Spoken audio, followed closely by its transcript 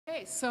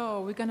Okay, so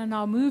we're going to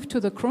now move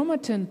to the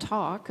chromatin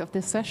talk of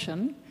this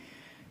session.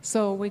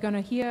 So we're going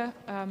to hear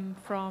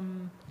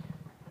from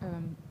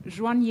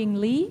Xuanying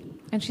Li,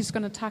 and she's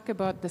going to talk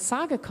about the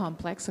SAGA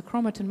complex, the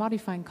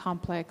chromatin-modifying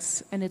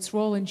complex, and its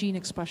role in gene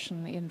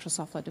expression in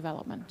Drosophila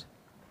development.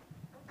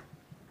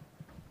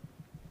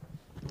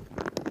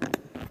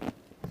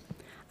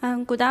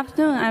 Good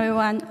afternoon,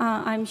 everyone.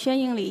 I'm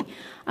Xuanying Li.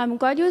 I'm a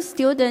graduate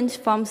student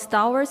from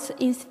Stowers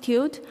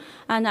Institute,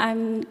 and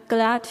I'm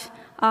glad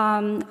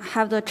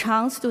have the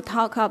chance to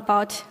talk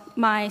about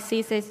my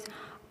thesis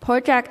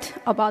project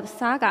about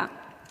SAGA.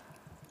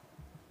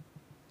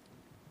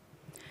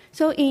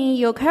 So in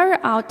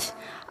eukaryote,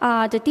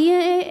 the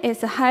DNA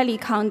is highly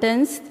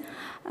condensed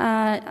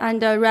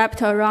and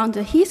wrapped around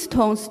the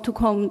histones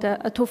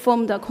to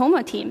form the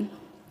chromatin.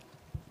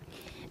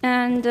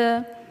 And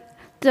the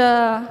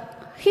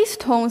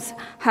histones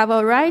have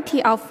a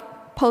variety of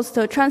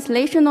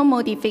post-translational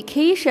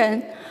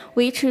modification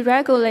which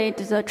regulate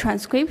the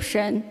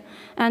transcription.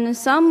 And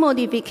some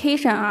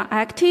modifications are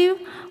active,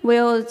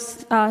 while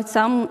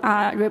some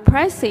are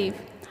repressive.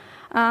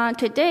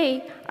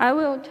 Today, I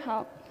will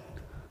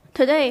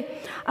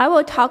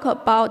talk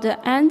about the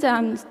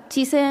enzyme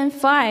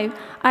GCN5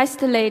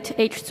 isolate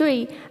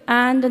H3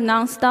 and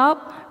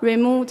non-stop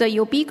remove the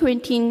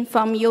ubiquitin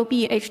from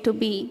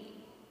UBH2B.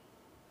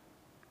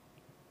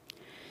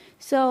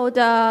 So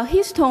the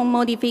histone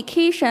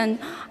modification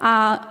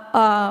are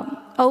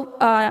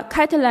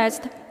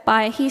catalyzed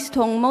by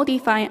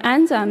histone-modifying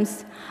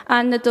enzymes,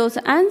 and those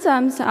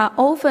enzymes are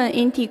often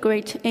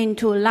integrated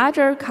into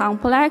larger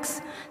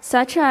complexes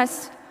such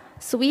as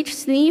switch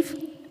SNF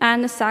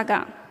and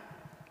SAGA.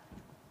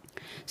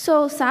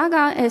 So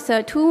SAGA is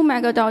a 2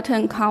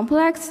 megadalton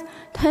complex,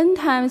 10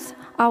 times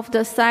of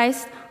the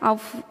size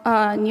of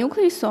a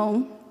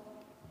nucleosome.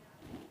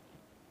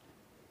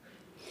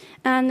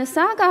 And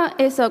SAGA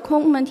is a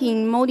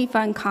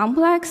chromatin-modifying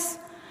complex.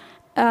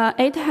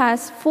 It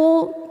has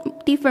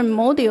 4 different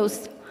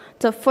modules.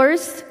 The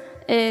first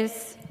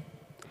is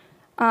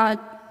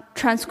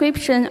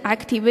transcription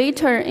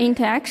activator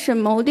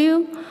interaction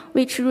module,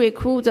 which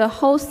recruits the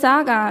whole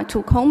SAGA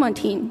to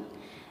chromatin.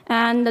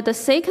 And the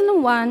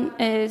second one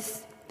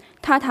is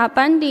Tata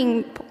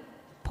binding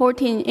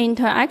protein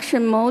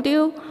interaction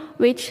module,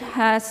 which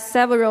has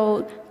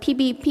several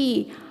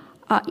TBP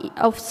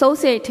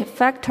associated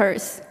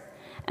factors.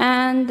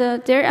 And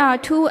there are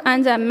 2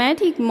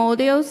 enzymatic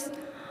modules.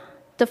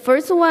 The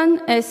first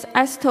one is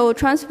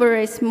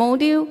acetyltransferase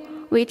module,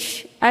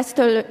 which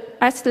isolate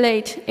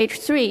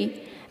H3.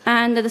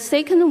 And the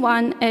second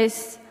one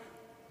is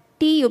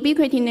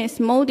D-ubiquitinase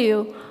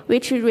module,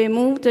 which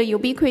remove the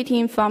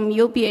ubiquitin from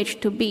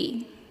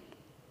UBH2B.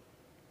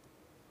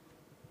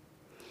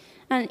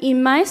 And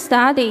in my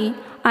study,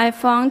 I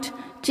found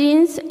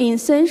genes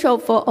essential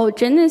for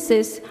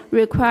oogenesis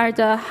require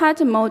the head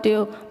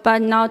module,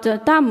 but not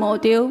the DAM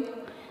module.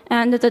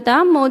 And the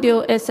DAM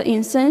module is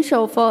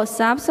essential for a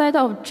subset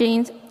of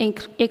genes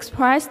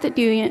expressed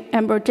during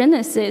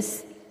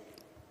embryogenesis.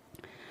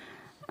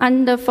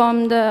 And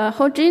from the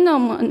whole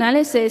genome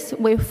analysis,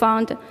 we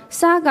found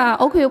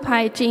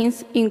SAGA-occupied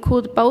genes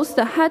include both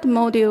the head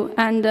module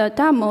and the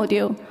DAM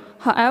module.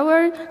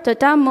 However, the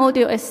DAM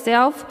module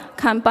itself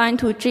can bind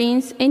to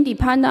genes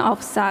independent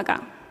of SAGA.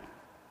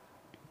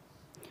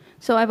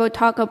 So I will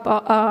talk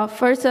about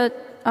first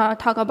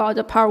talk about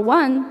the part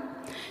 1.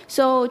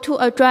 So to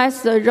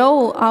address the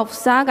role of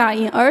SAGA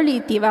in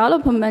early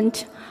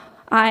development,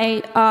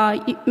 I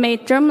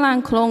made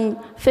germline clone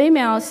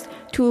females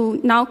to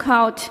knock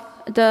out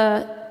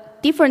the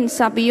different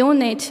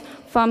subunit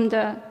from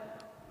the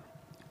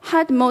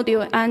head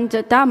module and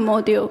the DAM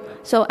module.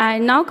 So I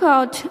knock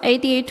out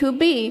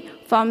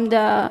ADA2B from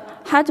the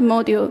head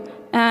module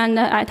and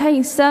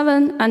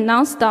attain7 and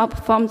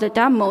non-stop from the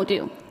DAM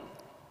module.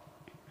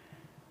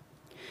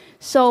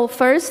 So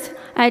first,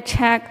 I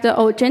checked the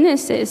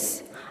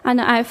oogenesis,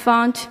 and I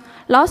found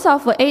loss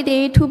of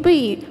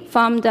ADA2B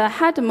from the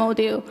head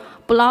module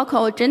block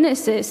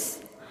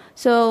oogenesis.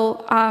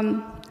 So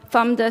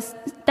from the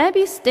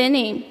Debbie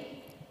staining,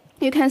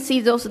 you can see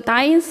those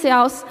dying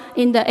cells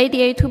in the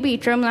ADA2B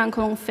germline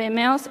clone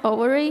females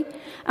ovary,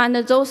 and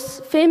those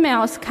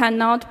females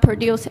cannot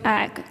produce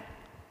egg.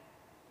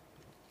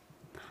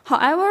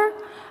 However,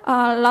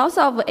 loss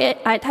of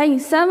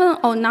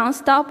attain7 or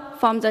non-stop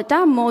from the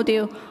DAM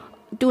module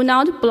do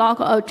not block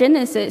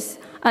oogenesis,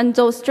 and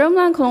those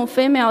germline clone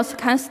females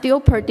can still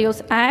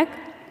produce egg.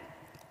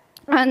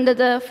 And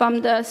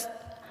from the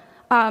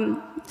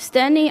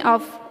staining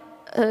of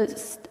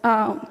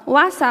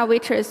WASA,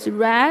 which is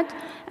red,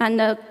 and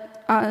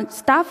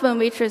Staphin,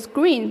 which is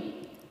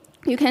green,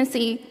 you can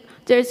see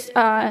there's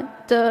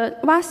the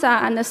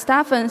WASA and the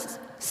Staphin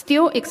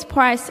still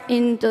expressed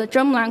in the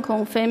germline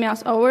clone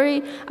females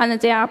ovary, and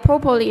they are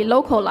properly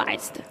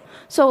localized.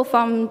 So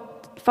from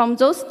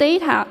those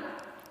data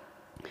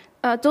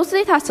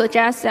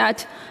suggest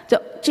that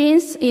the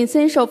genes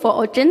essential for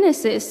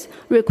oogenesis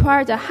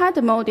require the head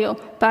module,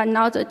 but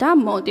not the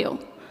DAM module.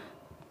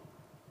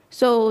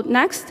 So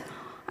next,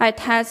 I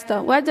test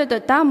whether the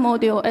DAM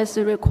module is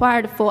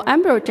required for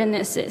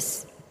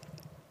embryogenesis.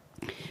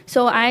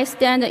 So I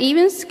stand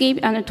even skip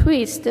and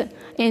twist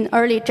in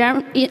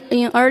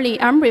early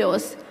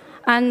embryos.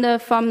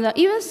 And from the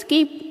even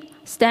skip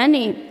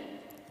standing,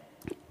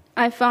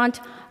 I found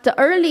the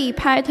early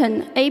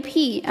pattern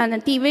AP and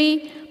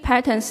DV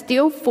pattern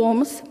still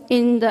forms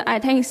in the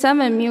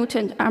I-7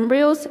 mutant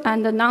embryos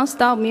and the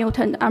non-stop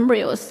mutant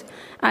embryos.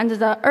 And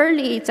the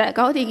early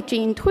zygotic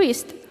gene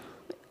twist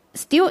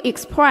still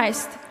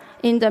expressed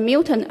in the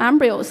mutant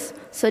embryos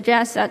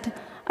suggests that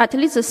at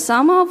least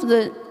some of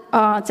the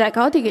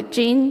zygotic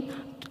gene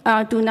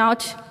do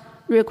not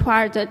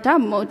require the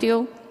DAM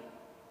module.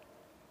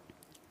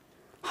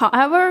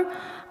 However,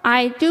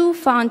 I do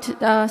find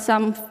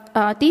some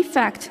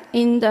defect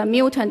in the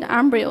mutant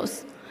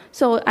embryos.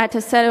 So at the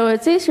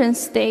cellularization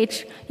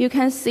stage, you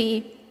can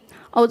see,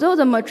 although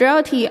the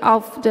majority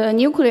of the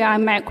nuclei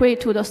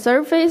migrate to the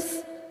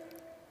surface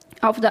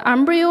of the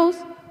embryos,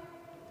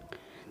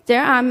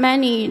 there are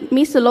many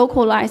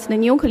mislocalized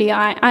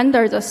nuclei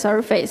under the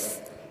surface.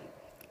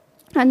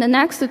 And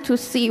next, to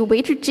see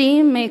which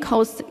gene may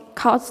cause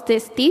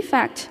this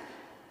defect,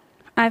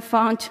 I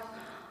found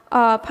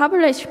a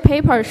published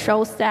paper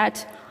shows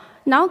that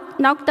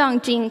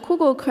knockdown gene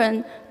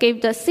Kugelkern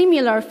gave the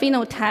similar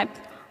phenotype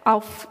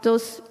of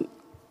those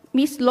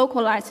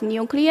mislocalized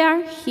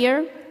nuclei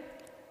here.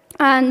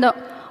 And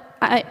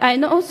I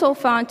also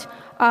found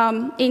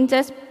in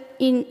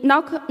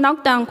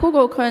knockdown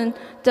Kugelkern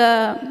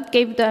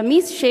gave the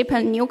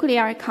misshapen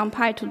nuclei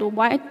compared to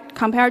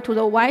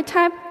the wild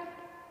type.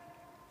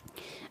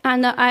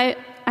 And I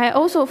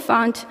also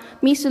found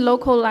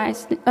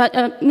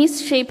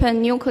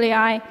misshapen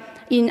nuclei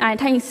in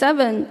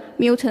I-7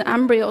 mutant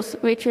embryos,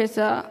 which is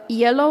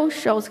yellow,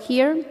 shows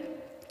here.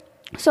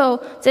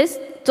 So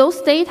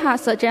those data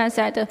suggest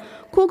that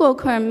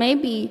Kugelkern may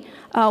be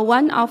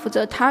one of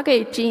the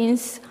target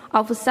genes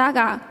of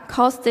SAGA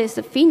cause this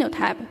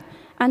phenotype.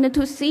 And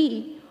to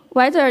see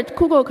whether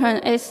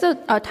Kugelkern is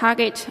a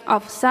target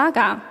of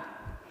SAGA,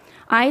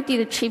 I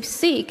did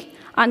ChIP-seq,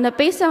 and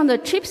based on the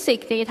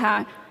ChIP-seq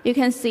data, you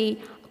can see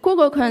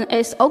Kugelkern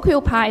is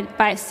occupied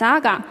by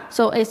SAGA,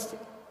 so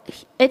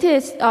it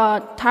is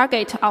a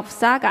target of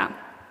SAGA.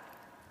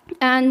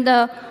 And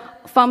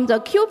from the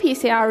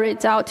qPCR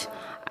result,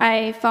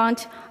 I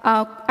found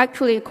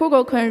actually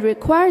Kugelkern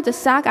requires the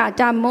SAGA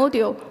DAM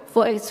module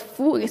for its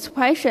full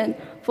expression.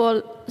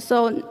 So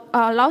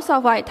loss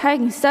of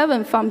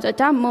I-7 from the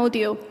DAM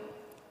module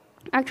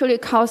actually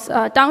cause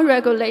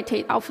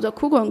downregulated of the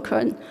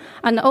Kugelkern,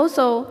 and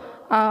also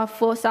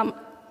for some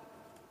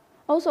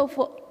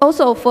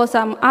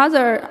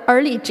other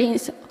early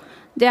genes,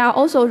 they are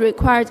also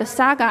required the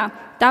SAGA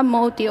DAM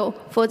module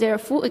for their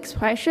full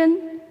expression.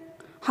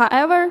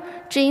 However,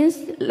 genes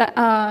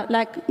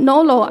like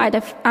NOLO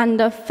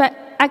and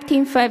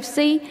actin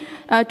 5C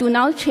do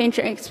not change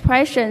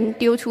expression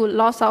due to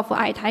loss of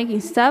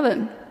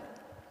I-7.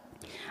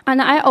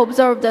 And I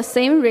observed the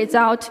same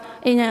result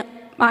in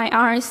my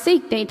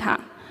RNA-seq data.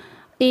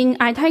 In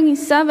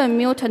I-7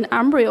 mutant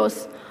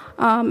embryos,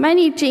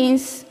 many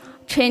genes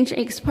change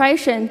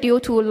expression due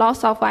to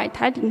loss of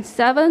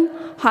I-7.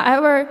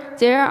 However,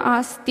 there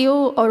are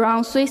still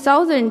around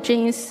 3,000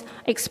 genes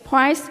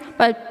expressed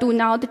but do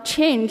not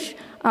change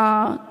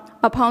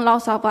upon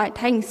loss of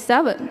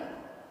I-7.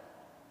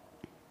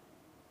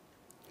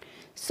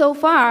 So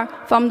far,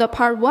 from the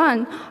part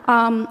 1,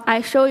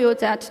 I show you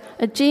that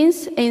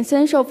genes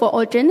essential for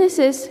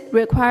oogenesis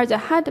require the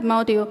head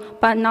module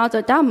but not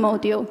the DAM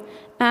module.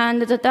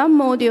 And the DAM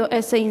module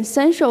is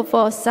essential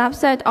for a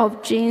subset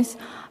of genes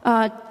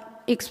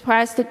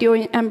expressed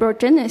during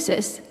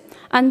embryogenesis.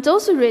 And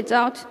those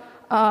results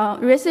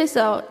raises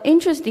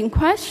interesting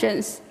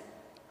questions.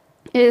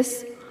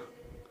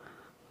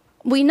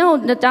 We know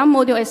the DAM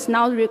module is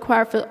not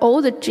required for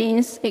all the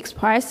genes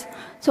expressed,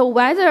 so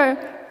whether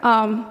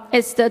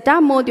is the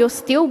DAM module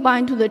still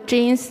bind to the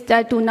genes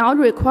that do not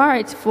require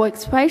it for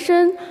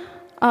expression?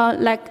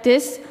 Like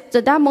this,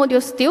 the DAM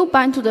module still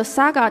bind to the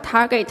SAGA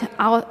target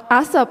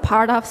as a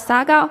part of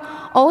SAGA,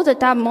 or the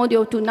DAM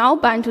module do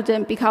not bind to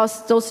them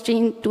because those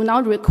genes do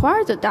not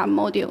require the DAM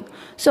module.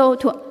 So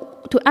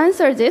to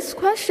answer these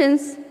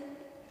questions,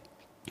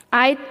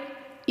 I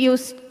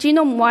use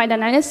genome-wide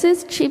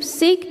analysis,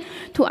 ChIP-seq,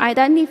 to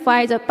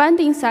identify the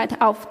binding site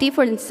of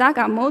different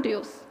SAGA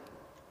modules.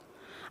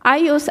 I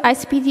use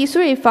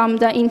SPT3 from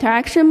the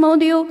interaction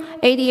module,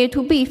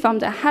 ADA2B from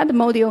the head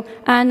module,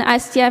 and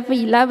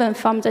STF11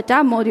 from the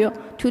DAM module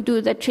to do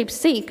the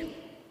ChIP-seq.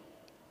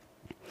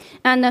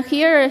 And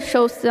here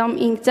shows some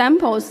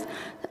examples.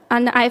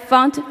 And I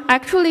found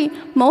actually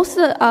most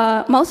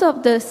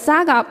of the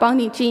SAGA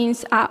binding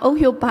genes are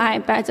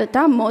occupied by the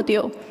DAM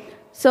module.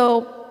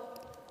 So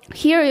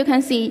here you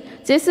can see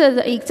this is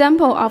the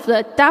example of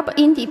the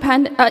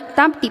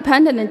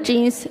DAP-dependent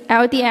genes,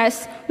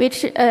 LDS,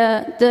 which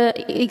the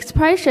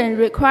expression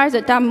requires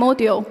the DAM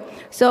module.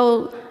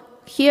 So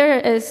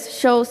here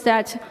shows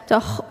that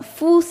the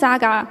full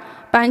SAGA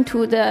bind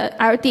to the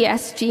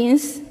LDS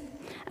genes.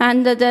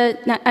 And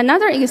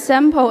another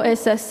example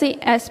is a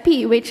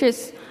CSP, which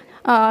is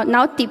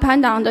not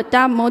depend on the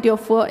DAB module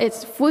for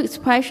its full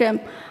expression.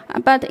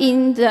 But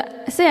in the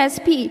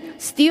CSP,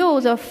 still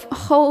the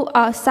whole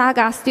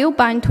SAGA still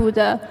bind to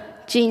the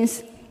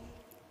genes.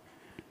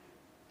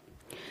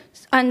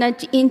 And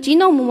in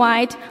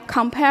genome-wide,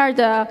 compare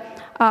the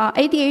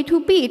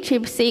ADA2B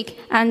ChIP-seq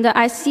and the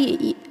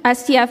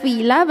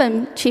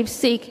STF11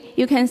 ChIP-seq,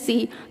 you can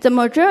see the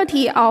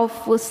majority of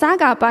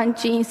SAGA-bound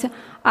genes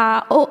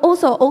are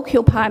also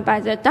occupied by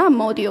the DAB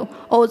module,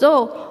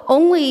 although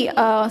only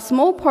a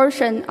small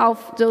portion of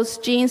those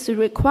genes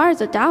require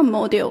the DAB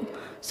module.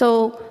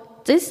 So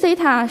this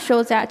data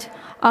shows that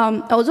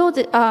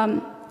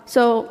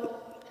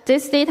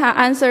this data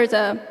answers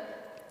the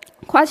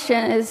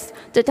question is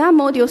the DAB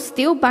module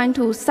still bind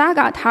to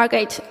SAGA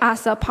target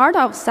as a part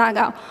of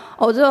SAGA,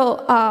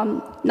 although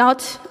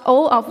not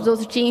all of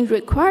those genes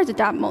require the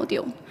DAB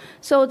module.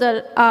 So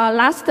the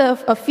last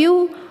of a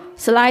few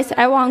slides,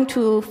 I want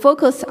to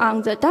focus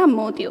on the DAB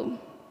module.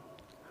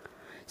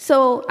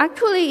 So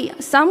actually,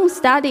 some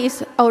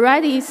studies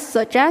already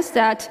suggest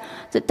that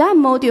the DAB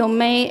module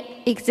may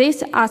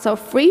exist as a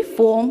free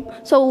form,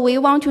 so we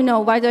want to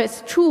know whether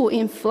it's true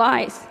in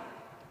flies.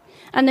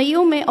 And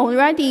you may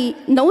already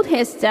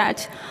notice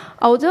that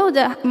although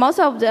most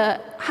of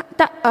the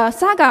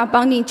SAGA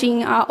binding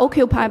genes are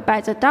occupied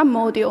by the DAB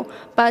module,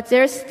 but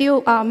there's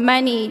still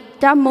many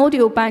DAB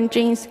module bound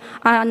genes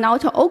are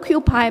not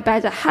occupied by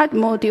the head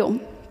module.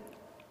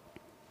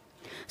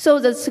 So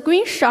the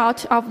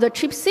screenshot of the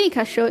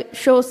ChIP-seq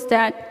shows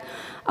that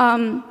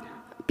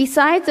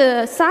besides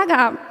the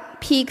SAGA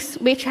peaks,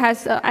 which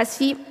has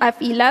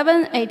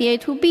STF11,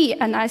 ADA2B,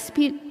 and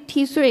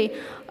SPT3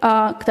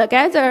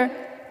 together,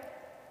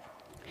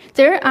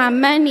 there are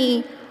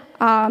many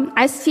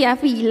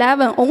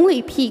STF11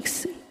 only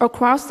peaks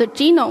across the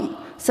genome,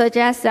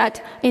 suggests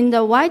that in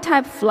the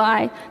Y-type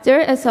fly,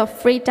 there is a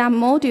free DAB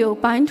module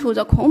bind to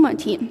the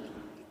chromatin.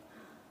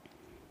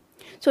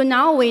 So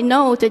now we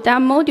know the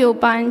DAB module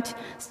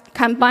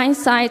can bind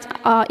sites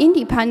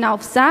independent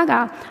of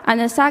SAGA,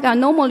 and the SAGA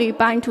normally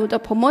bind to the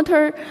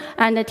promoter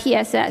and the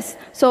TSS.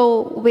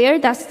 So we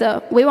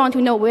want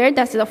to know where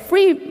does the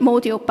free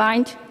module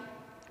bind?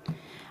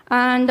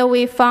 And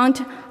we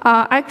found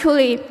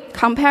actually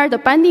compare the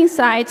binding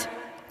site.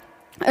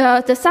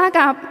 The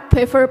SAGA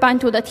prefer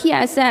bind to the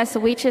TSS,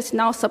 which is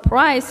not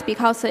surprise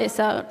because it's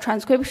a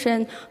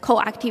transcription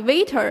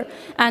co-activator.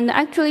 And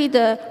actually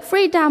the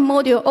free DAB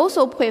module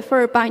also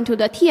prefer bind to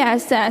the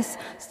TSS,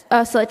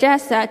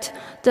 suggests that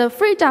the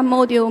free DAB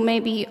module may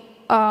be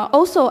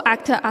also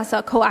act as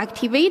a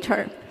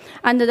co-activator.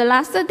 And the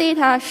last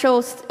data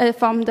shows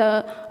from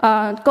the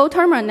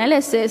Go-term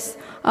analysis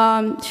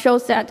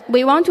shows that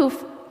we want to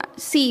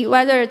see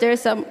whether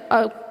there's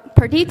a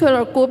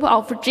particular group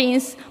of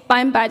genes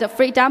bind by the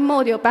free DAB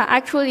module, but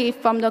actually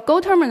from the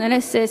Go-term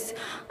analysis,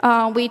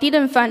 we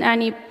didn't find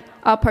any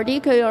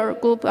particular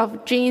group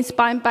of genes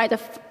bind by the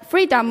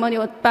free DAB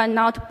module, but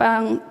not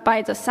bound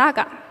by the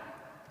SAGA.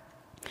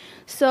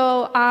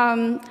 So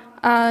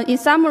in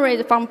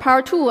summary, from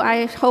part 2,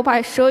 I hope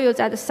I show you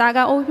that the SAGA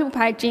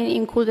occupied gene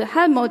include the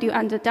head module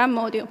and the DAB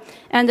module,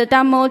 and the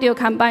DAB module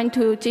can bind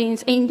to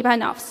genes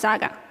independent of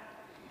SAGA.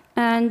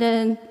 And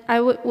then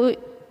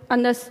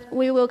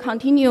we will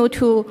continue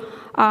to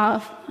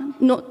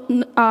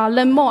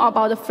learn more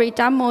about the free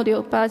DAB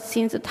module, but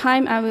since the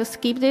time, I will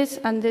skip this,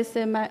 and this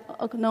is my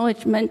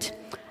acknowledgement.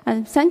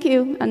 And thank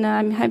you, and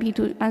I'm happy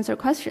to answer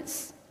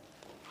questions.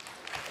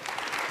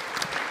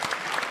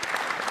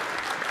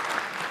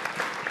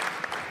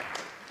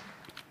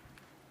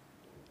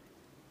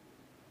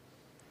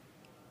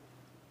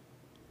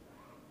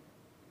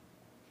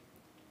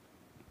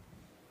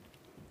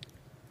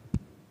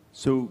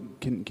 So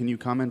can you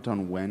comment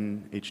on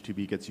when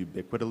H2B gets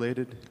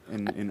ubiquitinated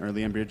in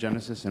early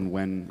embryogenesis and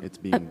when it's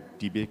being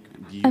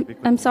deubiquitinated?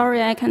 I'm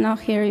sorry, I cannot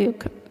hear you.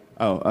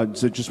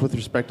 So just with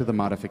respect to the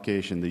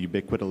modification, the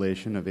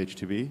ubiquitination of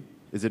H2B,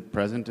 is it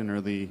present in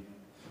early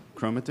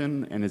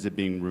chromatin and is it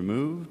being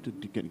removed?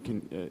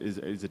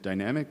 Is it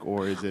dynamic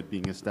or is it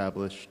being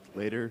established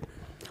later?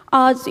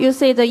 You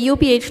say the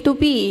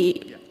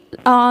UBH2B.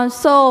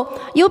 So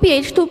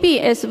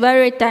UBH2B is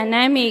very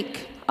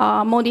dynamic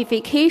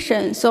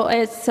modification, so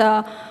it's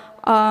not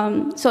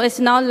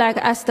like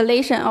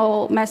acetylation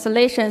or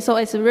methylation, so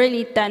it's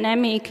really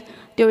dynamic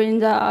during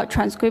the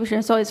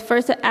transcription. So it's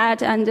first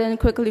add and then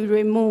quickly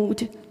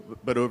removed.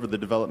 But over the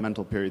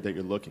developmental period that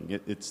you're looking,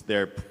 it's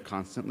there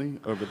constantly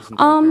over this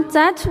entire period?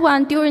 That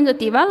one during the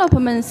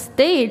development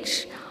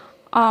stage,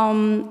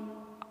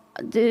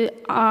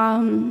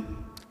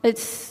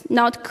 it's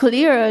not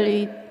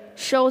clearly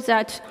shows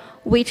that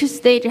which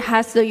stage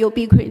has the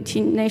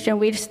ubiquitination,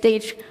 which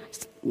stage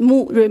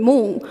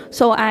remove.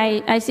 So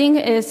I think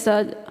it's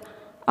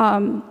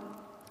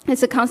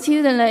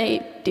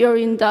constantly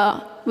during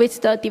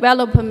with the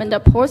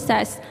development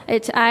process,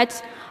 it's add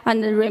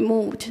and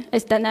removed.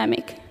 It's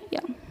dynamic.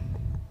 Yeah.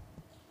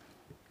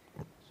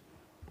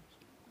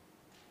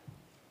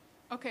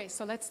 Okay,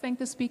 so let's thank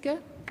the speaker.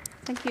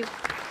 Thank you.